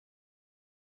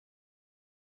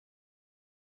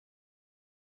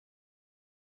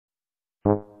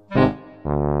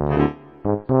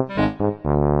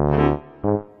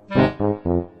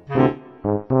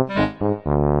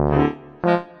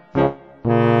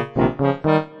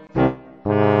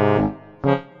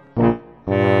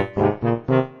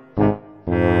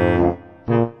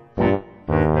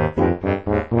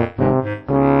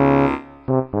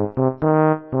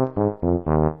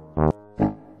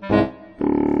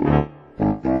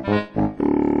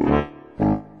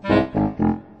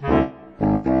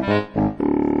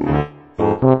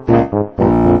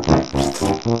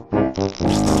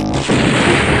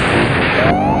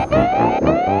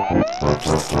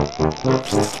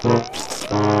Hi,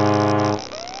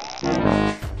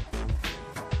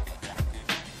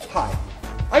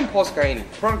 I'm Paul Sciani,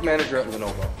 Product Manager at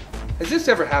Lenovo. Has this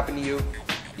ever happened to you?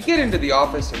 You get into the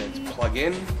office and it's plug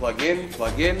in, plug in,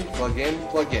 plug in, plug in,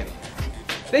 plug in.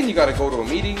 Then you gotta go to a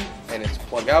meeting and it's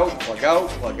plug out, plug out,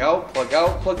 plug out, plug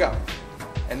out, plug out.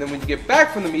 And then when you get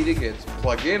back from the meeting, it's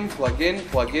plug in, plug in,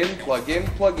 plug in, plug in,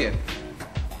 plug in.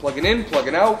 Plugging in,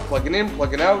 plugging out, plugging in,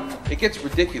 plugging out. It gets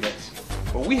ridiculous.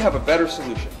 But we have a better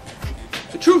solution.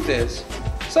 The truth is,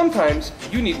 sometimes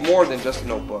you need more than just a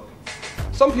notebook.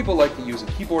 Some people like to use a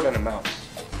keyboard and a mouse,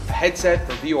 a headset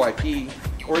for VoIP,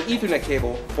 or an Ethernet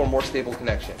cable for a more stable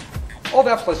connection. All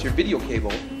that plus your video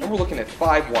cable, and we're looking at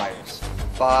 5 wires.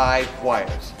 5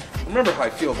 wires. Remember how I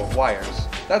feel about wires.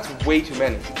 That's way too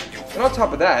many. And on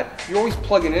top of that, you're always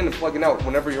plugging in and plugging out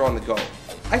whenever you're on the go.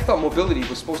 I thought mobility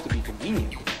was supposed to be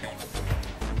convenient.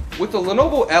 With the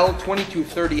Lenovo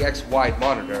L2230x Wide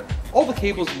monitor, all the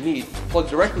cables you need plug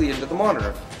directly into the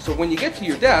monitor, so when you get to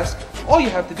your desk, all you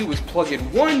have to do is plug in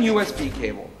one USB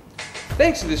cable.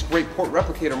 Thanks to this great port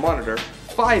replicator monitor,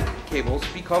 5 cables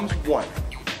becomes 1.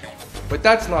 But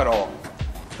that's not all.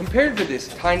 Compared to this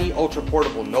tiny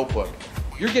ultra-portable notebook,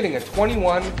 you're getting a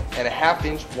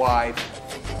 21.5-inch wide,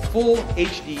 full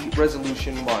HD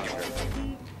resolution monitor.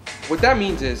 What that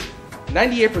means is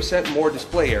 98% more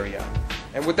display area.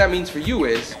 And what that means for you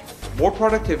is more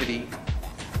productivity,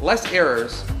 less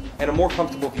errors, and a more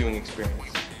comfortable viewing experience.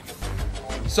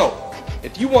 So,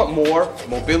 if you want more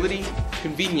mobility,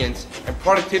 convenience, and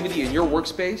productivity in your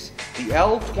workspace, the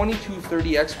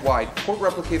L2230x Wide Port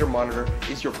Replicator monitor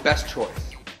is your best choice.